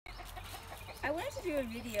to do a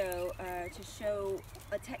video to show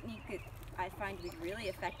a technique that I find to be really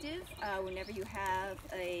effective whenever you have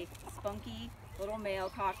a spunky little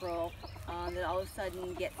male cockerel that all of a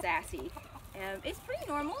sudden gets sassy. It's pretty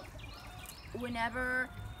normal whenever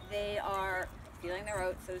they are feeling their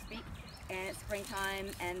oats, so to speak, and it's springtime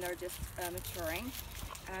and they're just maturing.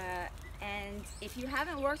 And if you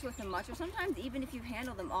haven't worked with them much, or sometimes even if you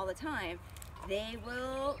handle them all the time, they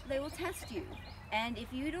will test you. And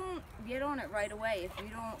if you don't get on it right away, if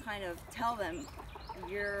you don't kind of tell them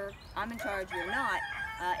I'm in charge, you're not,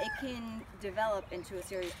 it can develop into a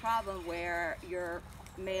serious problem where your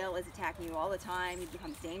male is attacking you all the time. He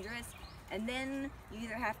becomes dangerous, and then you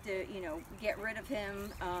either have to, get rid of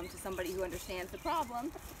him to somebody who understands the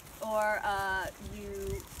problem, or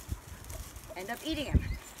you end up eating him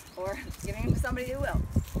or giving him to somebody who will.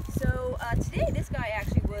 So today, this guy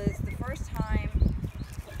actually was the first time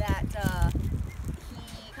that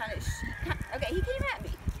he came at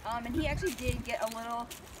me, and he actually did get a little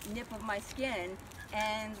nip of my skin,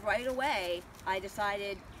 and right away I took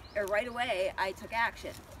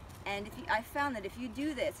action. And I found that if you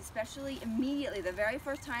do this, especially immediately, the very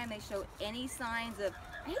first time they show any signs of,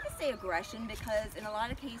 I hate to say aggression, because in a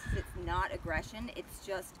lot of cases it's not aggression, it's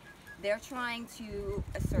just they're trying to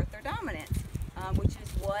assert their dominance, which is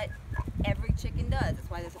what every chicken does. That's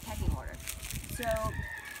why there's a pecking order. So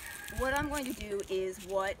what I'm going to do is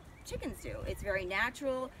what chickens do. It's very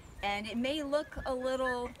natural, and it may look a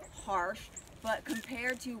little harsh, but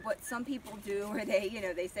compared to what some people do, where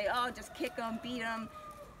they say, oh, just kick them, beat them,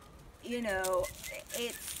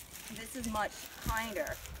 this is much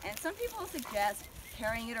kinder. And some people suggest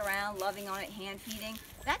carrying it around, loving on it, hand feeding.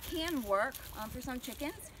 That can work for some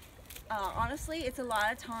chickens. Honestly, it's a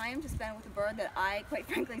lot of time to spend with a bird that I, quite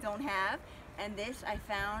frankly, don't have. And this, I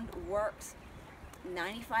found, works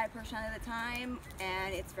 95% of the time,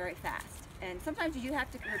 and it's very fast. And sometimes you do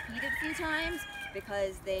have to repeat it a few times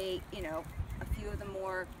because they, a few of the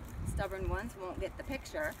more stubborn ones won't get the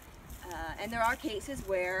picture. And there are cases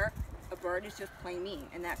where a bird is just plain mean,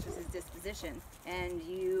 and that's just his disposition, and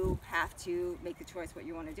you have to make the choice what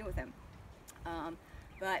you want to do with him.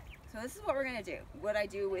 So this is what we're going to do. What I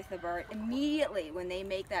do with the bird immediately when they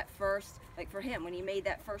make that first, like for him, when he made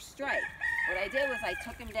that first strike, what I did was I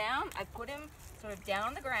took him down, I put him sort of down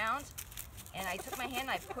on the ground, and I took my hand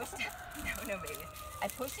and I pushed him, no baby, I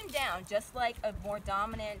pushed him down just like a more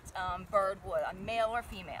dominant bird would, a male or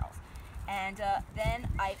females. And then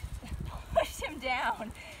I pushed him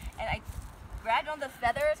down, and I grabbed on the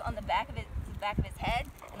feathers on the back of his head,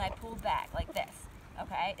 and I pulled back like this.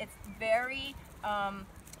 Okay, it's very,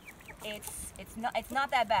 it's not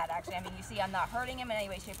that bad actually. I mean, you see, I'm not hurting him in any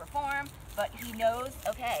way, shape, or form, but he knows.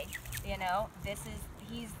 Okay,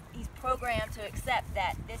 he's programmed to accept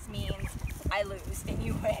that this means I lose and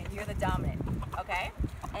you win. You're the dominant. Okay,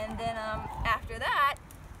 and then after that,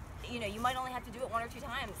 you might only have to do it 1 or 2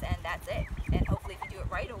 times, and that's it. And hopefully, if you do it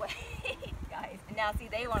right away, guys. And now, see,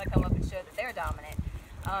 they want to come up and show that they're dominant.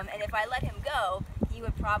 And if I let him go, he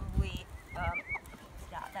would probably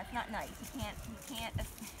stop. That's not nice. He can't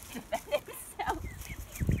defend himself.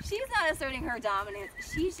 She's not asserting her dominance.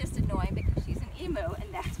 She's just annoying because she's an emu,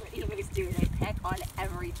 and that's what emus do. They peck on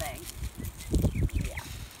everything. Yeah.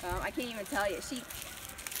 I can't even tell you.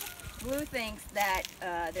 Blue thinks that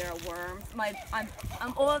there are worms.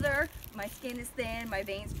 I'm older, my skin is thin, my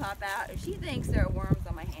veins pop out, and she thinks there are worms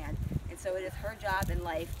on my hand. And so it is her job in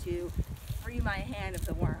life to free my hand of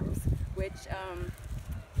the worms, which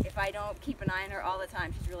if I don't keep an eye on her all the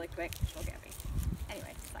time, she's really quick, she'll get me.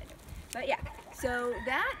 Anyway, side note. But yeah, so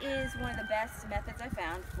that is one of the best methods I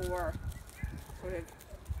found for sort of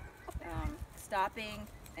stopping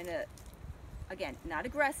and again, not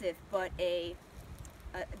aggressive, but a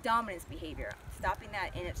dominance behavior, stopping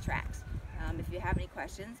that in its tracks. If you have any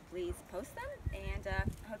questions, please post them, and I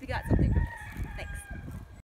hope you got some.